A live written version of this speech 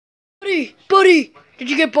Buddy, did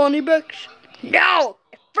you get Bonnie bags? No,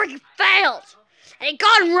 it freaking failed. And it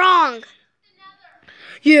gone wrong.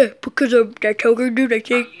 Yeah, because of that toker dude, I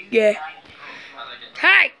think. Yeah.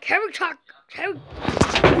 Hey, can we talk? Can we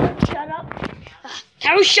shut up?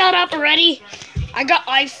 Can we shut up already? I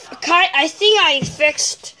think I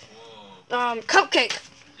fixed cupcake.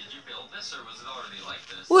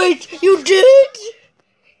 Wait, you did?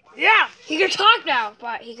 Yeah, he can talk now,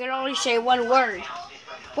 but he can only say one word.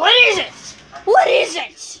 What is it? What is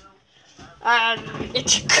it?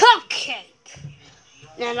 It's a cupcake.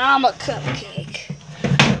 And I'm a cupcake.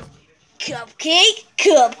 Cupcake,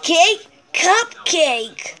 cupcake,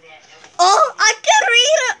 cupcake. Oh, I can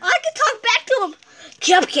read it. I can talk back to him.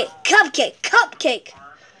 Cupcake, cupcake, cupcake.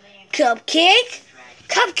 Cupcake,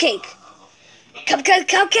 cupcake. Cupcake,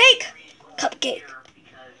 cupcake, cupcake.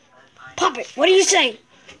 Puppet, what are you saying?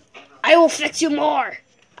 I will fix you more.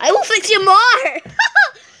 I will fix you more.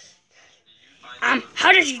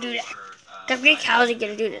 How did you do that? Cupcake, how is he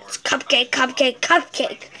gonna do this? Cupcake, cupcake,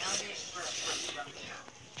 cupcake.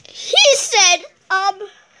 He said,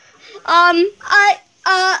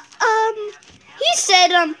 he said,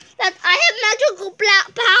 that I have magical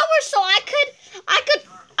power, so I could,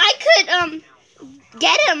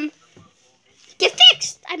 get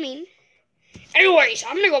fixed. I mean. Anyways,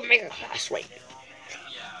 I'm gonna go make a class. Wait,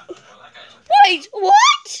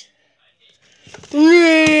 what?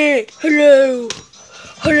 Hello,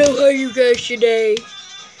 how are you guys today?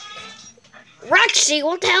 Roxy,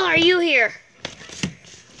 what the hell are you here?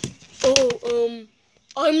 Oh,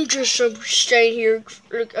 I'm just staying here.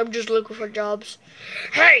 I'm just looking for jobs.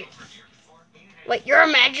 Hey, wait, you're a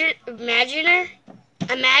manager?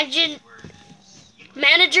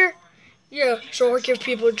 Yeah, so I give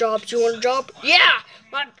people jobs. You want a job? Yeah,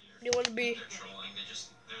 What do you want to be?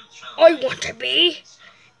 I want to be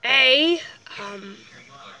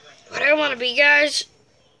what I want to be, guys.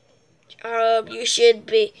 You should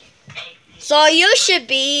be. So you should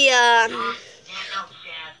be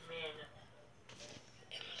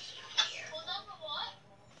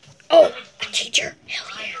oh, a teacher. Hell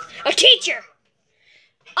yeah, a teacher.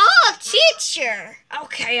 Oh, a teacher.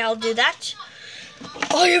 Okay, I'll do that.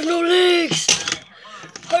 I have no legs.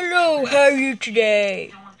 Hello, how are you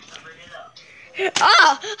today?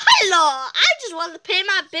 Oh, hello. I just wanted to pay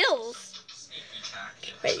my bills.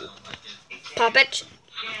 Wait, Puppet.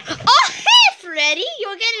 Oh, hey, Freddy.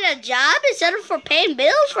 You're getting a job instead of for paying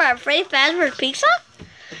bills for a Freddy Fast Food Pizza?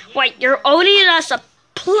 Wait, you're owning us a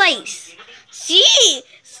place. See,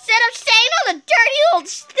 instead of staying on the dirty old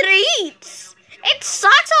streets. It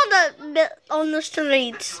sucks on the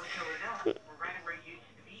streets.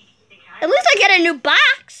 At least I get a new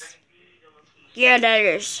box. Yeah, that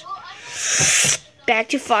is. Back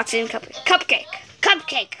to Foxy and Cupcake.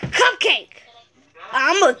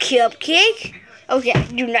 I'm a cupcake. Okay, I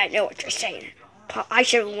do not know what you're saying. I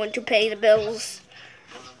should want to pay the bills.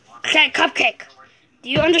 Okay, Cupcake. Do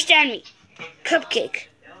you understand me? Cupcake.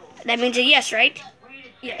 That means a yes, right?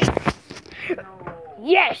 Yes.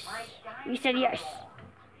 Yes. You said yes.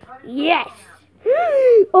 Yes.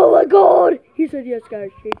 Oh my God! He said yes,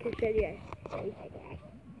 guys. He said yes.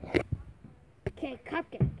 Okay,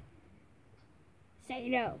 Cupcake. Say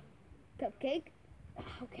no. Cupcake?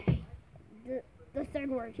 Okay. The third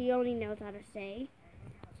word he only knows how to say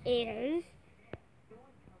is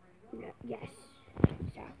no, yes.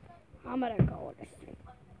 So, I'm gonna go with this thing.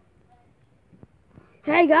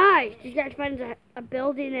 Hey guys, did you guys find a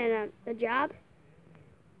building and a job?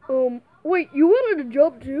 Wait, you wanted a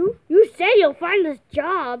job too? You said you'll find us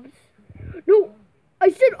jobs. No, I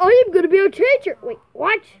said I am gonna be a teacher. Wait,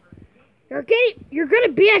 what? You're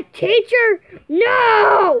gonna be a teacher?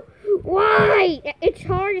 No! Why? It's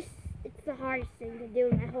hard. It's the hardest thing to do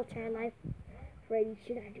in my whole entire life. Freddy,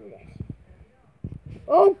 should I do this?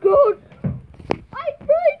 Oh God! I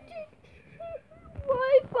tried it.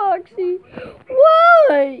 Why, Foxy?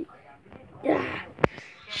 Why?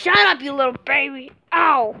 Shut up, you little baby.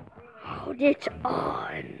 Ow. Oh, it's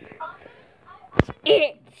on.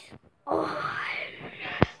 It's on.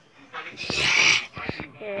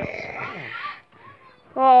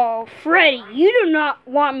 Oh, Freddy, you do not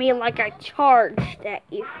want me like I charged at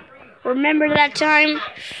you. Remember that time?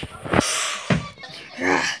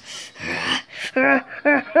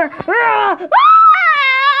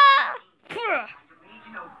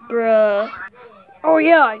 Bruh. Oh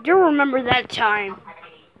yeah, I do remember that time.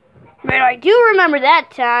 Man, I do remember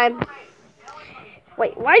that time.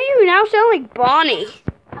 Wait, why do you now sound like Bonnie?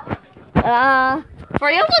 For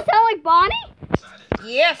real to sound like Bonnie?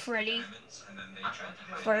 Yeah, Freddy.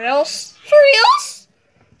 For reals? For reals?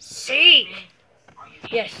 See.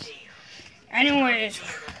 Yes. Anyways,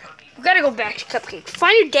 We gotta go back to Cupcake.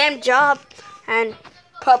 Find your damn job and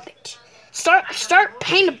puppet. Start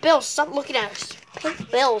paying the bills. Stop looking at us. Pay the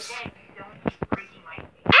bills.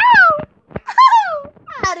 Ow! Ow!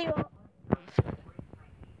 How do you...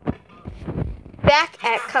 Back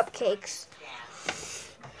at Cupcakes.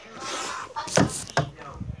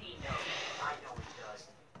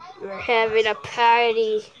 We're having a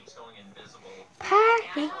party.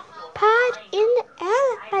 Party in the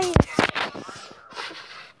elevator.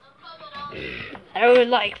 I don't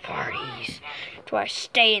like parties. Do I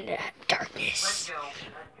stay in the darkness?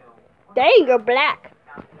 There you go, black.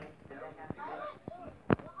 I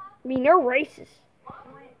mean, they're racist.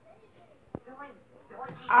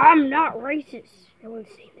 I'm not racist. I want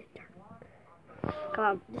to stay in the dark. Come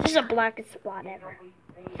on, this is the blackest spot ever.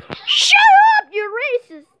 Shut up, you're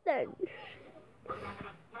racist then.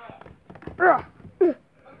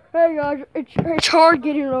 Hey guys, it's hard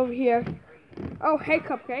getting over here. Oh, hey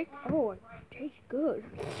Cupcake. Oh, it tastes good.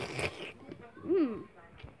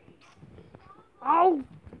 Oh.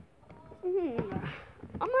 I'm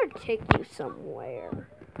gonna take you somewhere.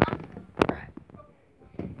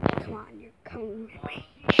 Come on, you're coming with me.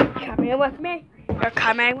 Coming with me. You're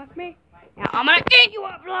coming with me. Now I'm gonna eat you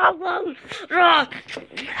up. I love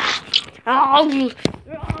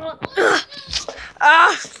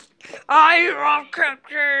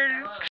cupcakes.